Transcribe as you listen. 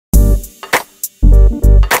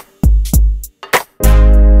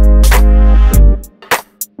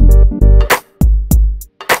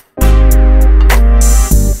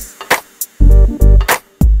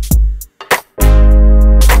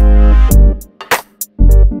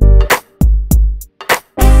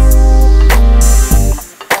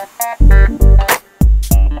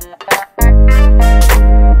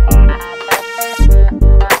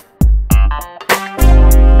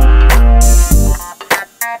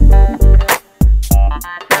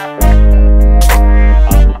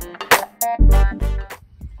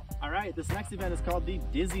event is called the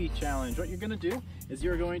Dizzy Challenge. What you're gonna do is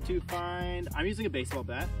you're going to find, I'm using a baseball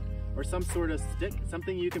bat or some sort of stick,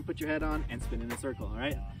 something you can put your head on and spin in a circle, all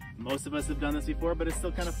right? Most of us have done this before, but it's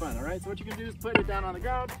still kind of fun, all right? So what you're gonna do is put it down on the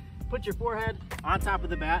ground, put your forehead on top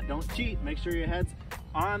of the bat. Don't cheat, make sure your head's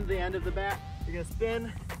on the end of the bat. You're gonna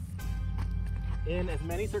spin in as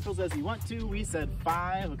many circles as you want to. We said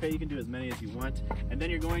 5, okay? You can do as many as you want. And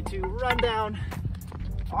then you're going to run down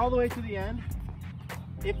all the way to the end.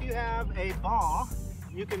 If you have a ball,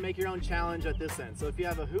 you can make your own challenge at this end. So if you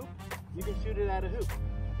have a hoop, you can shoot it at a hoop.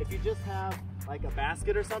 If you just have like a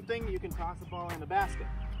basket or something, you can toss a ball in a basket.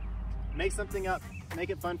 Make something up,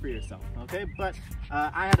 make it fun for yourself, okay? But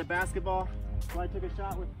I had a basketball, so I took a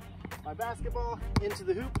shot with my basketball into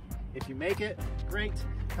the hoop. If you make it, great.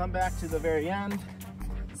 Come back to the very end,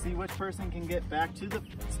 see which person can get back to the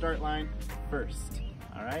start line first.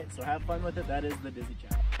 All right, so have fun with it. That is the Dizzy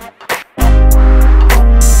Challenge.